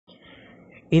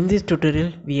In this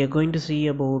tutorial we are going to see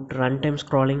about runtime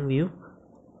scrolling view.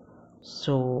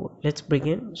 So let's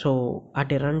begin. So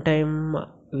at a runtime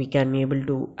we can able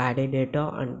to add a data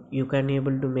and you can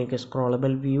able to make a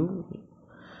scrollable view.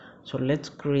 So let's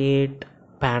create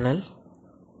panel.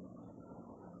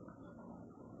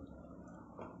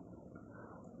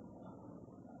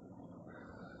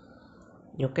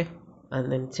 Okay, and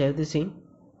then save the scene.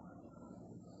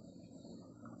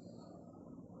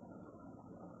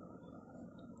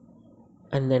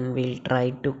 And then we'll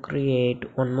try to create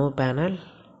one more panel.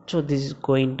 So this is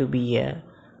going to be a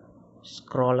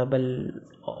scrollable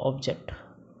object.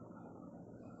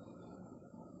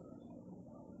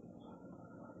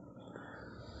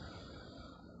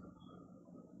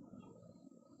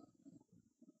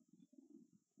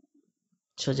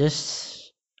 So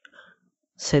just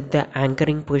set the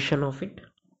anchoring position of it,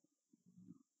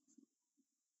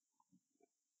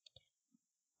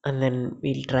 and then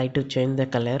we'll try to change the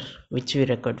color which we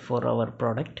record for our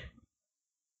product.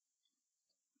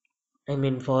 I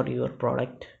mean for your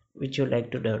product which you like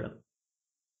to develop.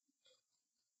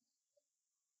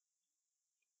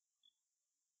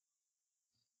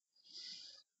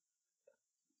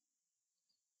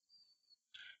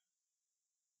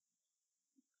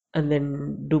 And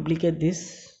then duplicate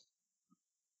this.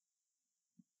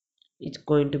 It's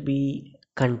going to be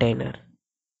container.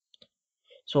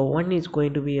 So one is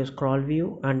going to be a scroll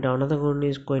view and another one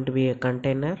is going to be a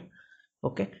container.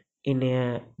 Okay, in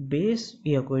a base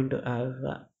we are going to have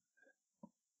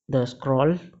the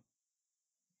scroll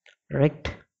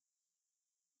rect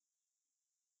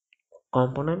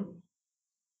component,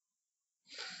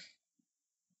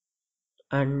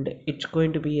 and it's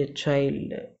going to be a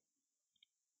child.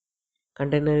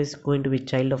 Container is going to be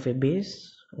child of a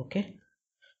base. Okay,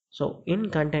 so in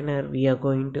container we are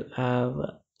going to have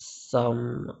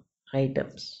some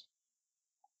items.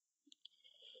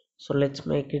 So let's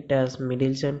make it as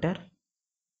middle center.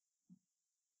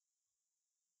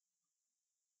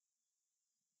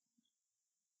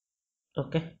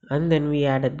 Okay, and then we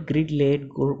added grid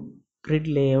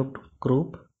layout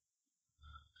group.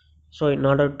 So in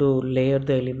order to layer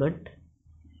the element,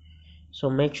 so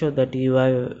make sure that you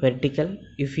are vertical.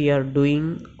 If you are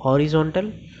doing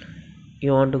horizontal,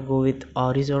 you want to go with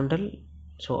horizontal.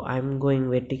 So I'm going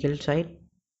vertical side.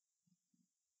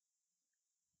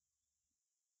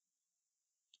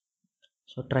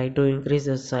 So try to increase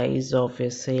the size of a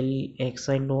cell X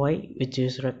and Y which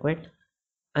is required,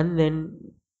 and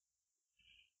then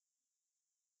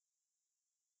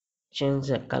change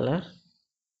the color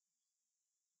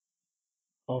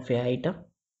of a item.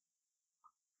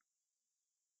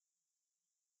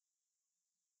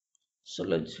 So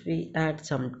let's we add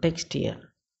some text here.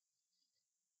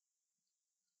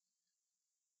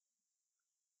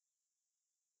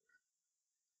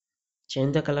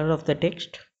 Change the color of the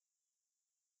text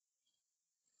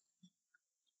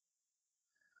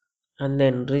and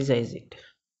then resize it.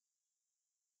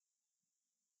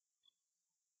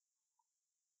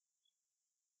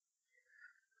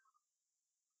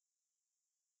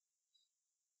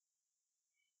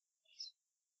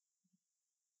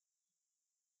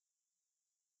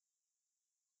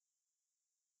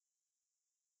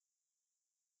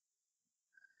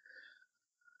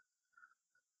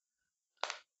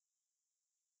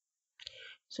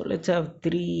 So let's have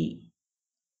three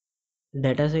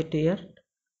data set here.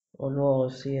 One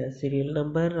was a serial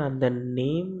number and then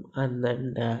name and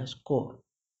then the score.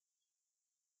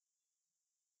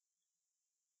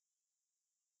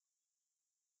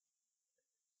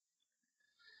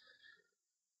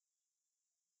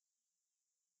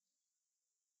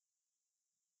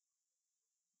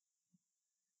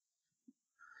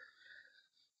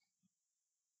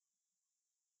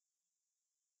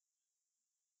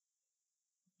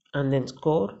 And then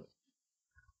score.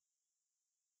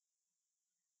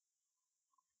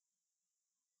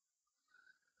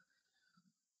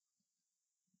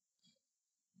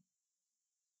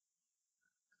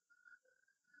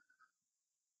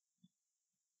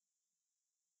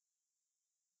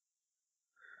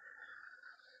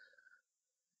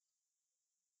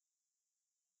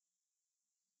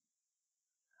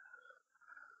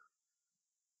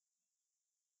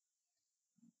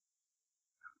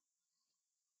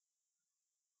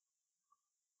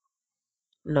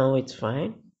 Now it's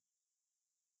fine.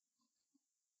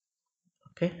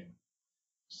 Okay,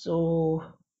 so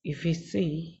if we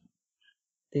see,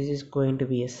 this is going to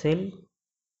be a cell,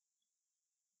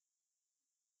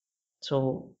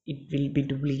 so it will be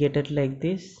duplicated like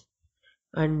this.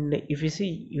 And if you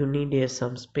see, you need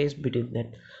some space between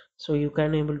that, so you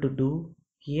can able to do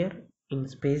here in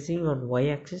spacing on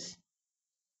y-axis.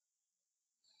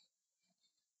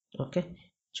 Okay,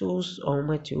 choose how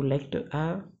much you like to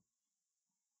have.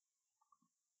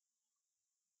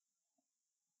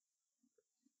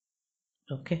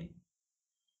 Okay,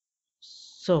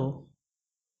 so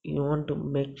you want to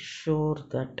make sure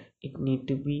that it need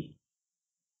to be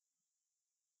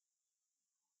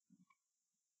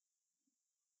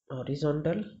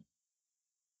horizontal,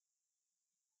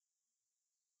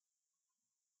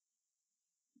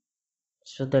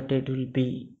 so that it will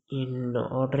be in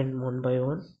order in one by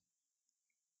one.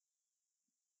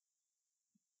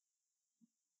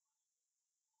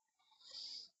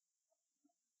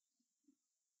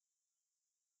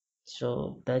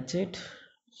 So that's it.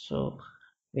 So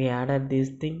we added this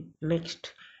thing.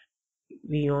 Next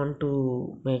we want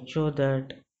to make sure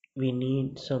that we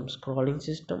need some scrolling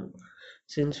system.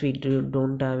 Since we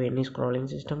don't have any scrolling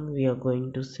system, we are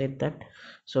going to set that.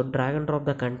 So drag and drop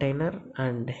the container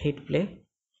and hit play.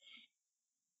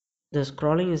 The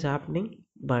scrolling is happening,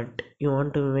 but you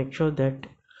want to make sure that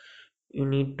you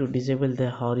need to disable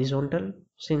the horizontal,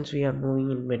 since we are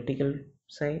moving in vertical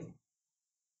side.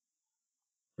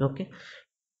 Okay,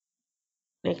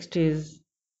 next is,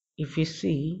 if you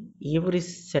see, every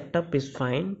setup is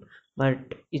fine, but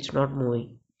it's not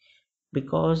moving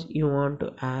because you want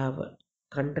to have a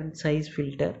content size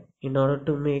filter in order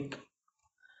to make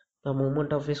the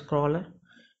movement of a scroller.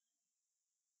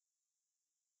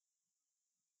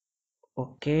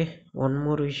 Okay, one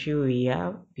more issue we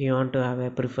have, we want to have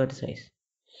a preferred size.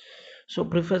 So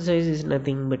preferred size is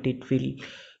nothing but it will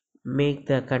make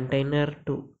the container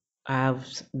to have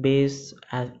base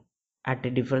at a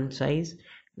different size,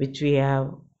 which we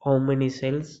have how many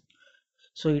cells.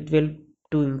 So it will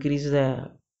to increase the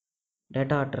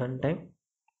data at runtime,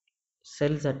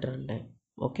 cells at runtime.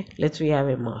 Okay, let's we have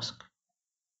a mask.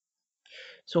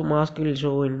 So mask will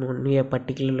show in only a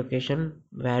particular location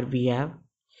where we have.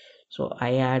 So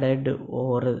I added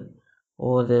over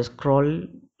the scroll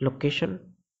location.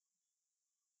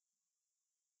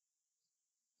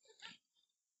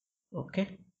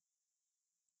 Okay,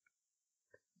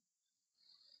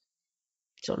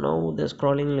 so now the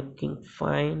scrolling looking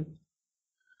fine.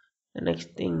 The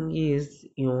next thing is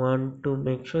you want to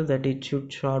make sure that it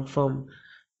should start from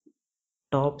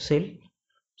top cell.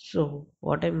 So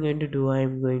what I'm going to do,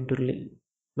 I'm going to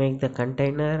make the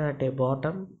container at a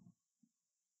bottom.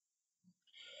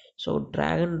 So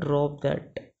drag and drop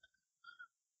that.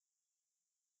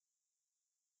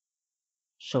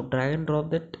 So drag and drop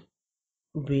that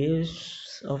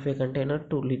base of a container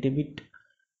to little bit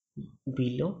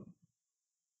below,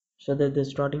 so that the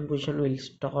starting position will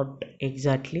start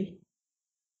exactly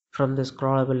from the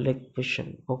scrollable leg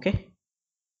position. Okay,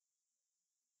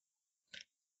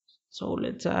 so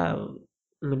let's have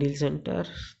middle center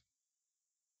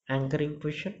anchoring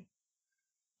position.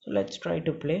 So let's try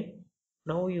to play.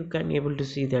 Now you can able to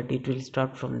see that it will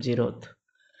start from 0th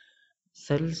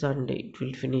cells and it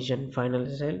will finish in final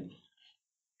cell.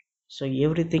 So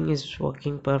everything is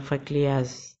working perfectly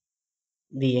as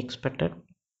we expected.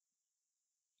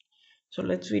 So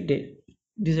let's we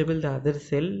disable the other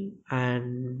cell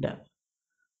and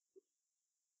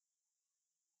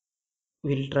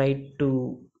we'll try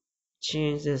to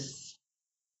change this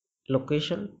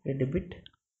location a bit.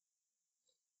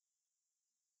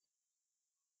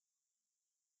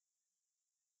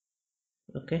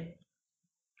 Okay,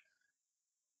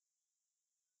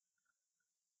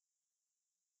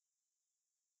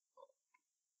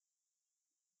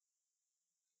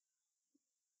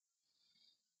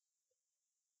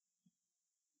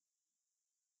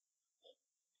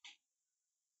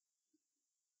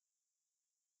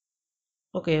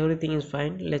 okay, everything is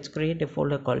fine. Let's create a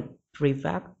folder called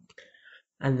prefab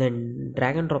and then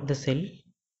drag and drop the cell.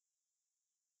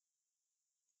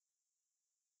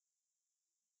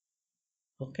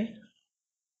 Okay,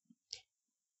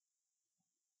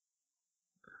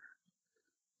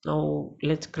 now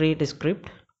let's create a script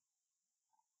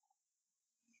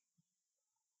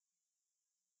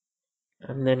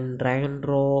and then drag and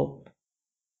drop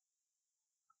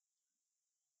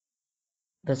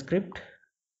the script.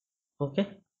 Okay,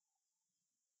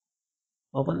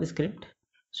 open the script.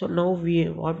 So now we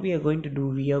what we are going to do,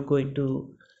 we are going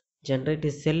to generate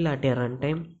a cell at a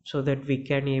runtime so that we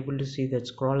can able to see that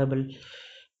scrollable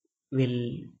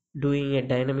will doing a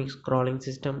dynamic scrolling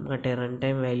system at a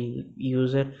runtime while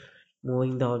user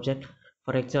moving the object.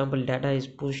 For example, data is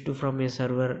pushed from a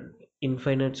server,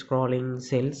 infinite scrolling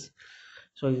cells,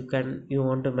 so you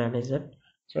want to manage that.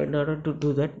 So in order to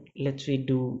do that, let's we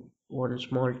do one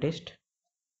small test.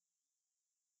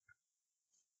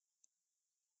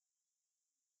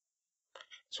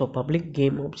 So public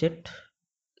game object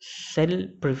cell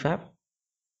prefab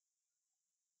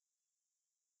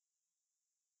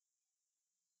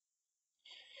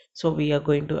So we are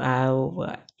going to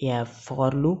have a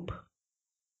for loop.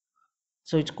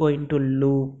 So it's going to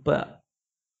loop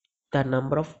the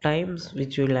number of times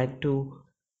which you like to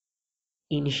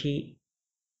initi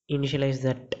initialize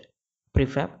that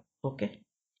prefab. Okay,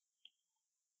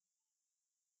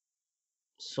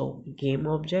 so game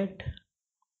object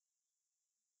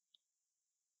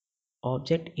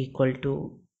equal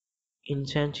to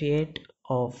instantiate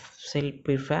of cell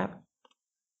prefab.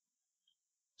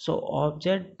 So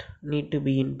object need to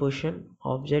be in position.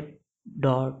 Object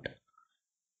dot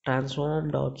transform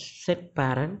dot set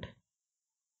parent.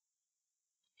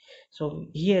 So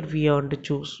here we want to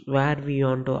choose where we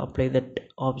want to apply that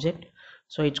object.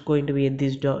 So it's going to be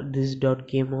this dot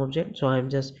game object. So I'm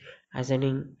just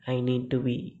assigning I need to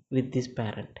be with this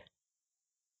parent.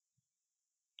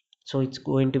 So it's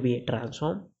going to be a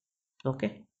transform.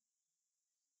 Okay,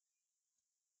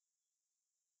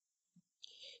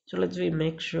 so let's we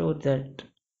make sure that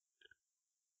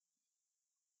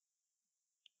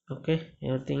okay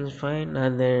everything is fine,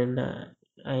 and then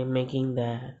I'm making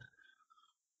the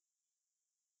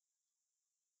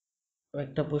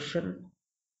vector position.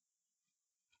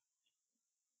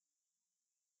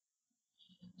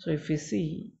 So if you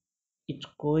see, it's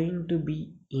going to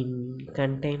be in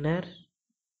container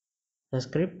the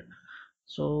script.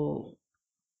 So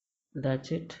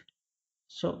that's it.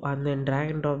 So and then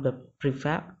drag and drop the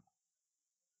prefab.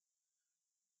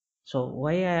 So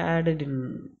why I added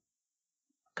in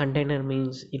container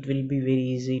means it will be very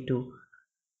easy to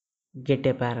get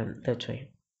a parent, that's why.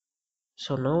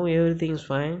 So now everything is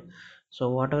fine. So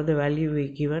whatever the value we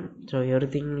given, so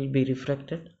everything will be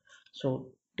reflected.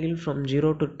 So till from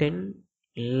 0 to 10,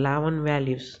 11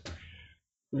 values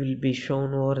will be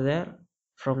shown over there.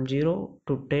 From 0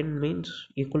 to 10 means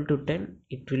equal to 10,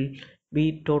 it will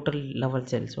be total level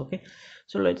cells. Okay,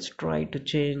 so let's try to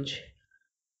change.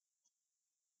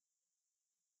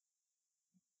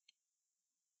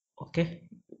 Okay,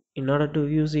 in order to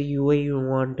use a UI you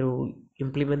want to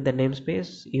implement the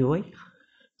namespace UI.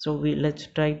 So we let's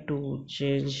try to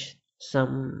change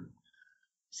some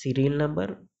serial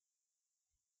number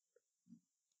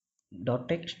dot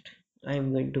text. I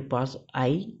am going to pass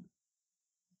I.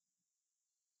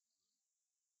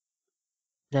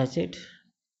 That's it.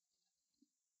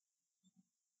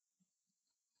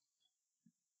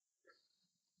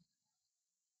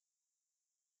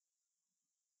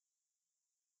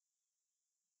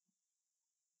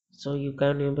 So you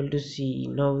can able to see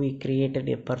now we created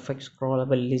a perfect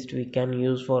scrollable list we can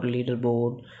use for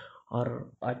leaderboard or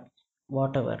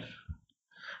whatever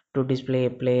to display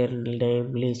a player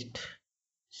name list,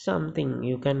 something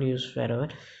you can use wherever.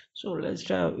 So let's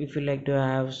try, if you like to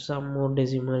have some more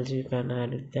decimals you can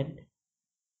add it then.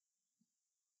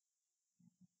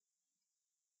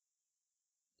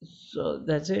 So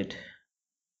that's it.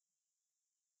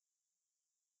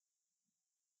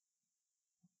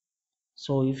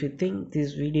 So if you think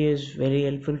this video is very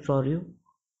helpful for you,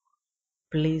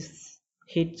 please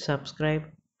hit subscribe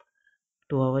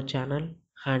to our channel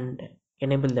and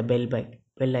enable the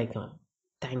bell icon.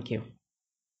 Thank you.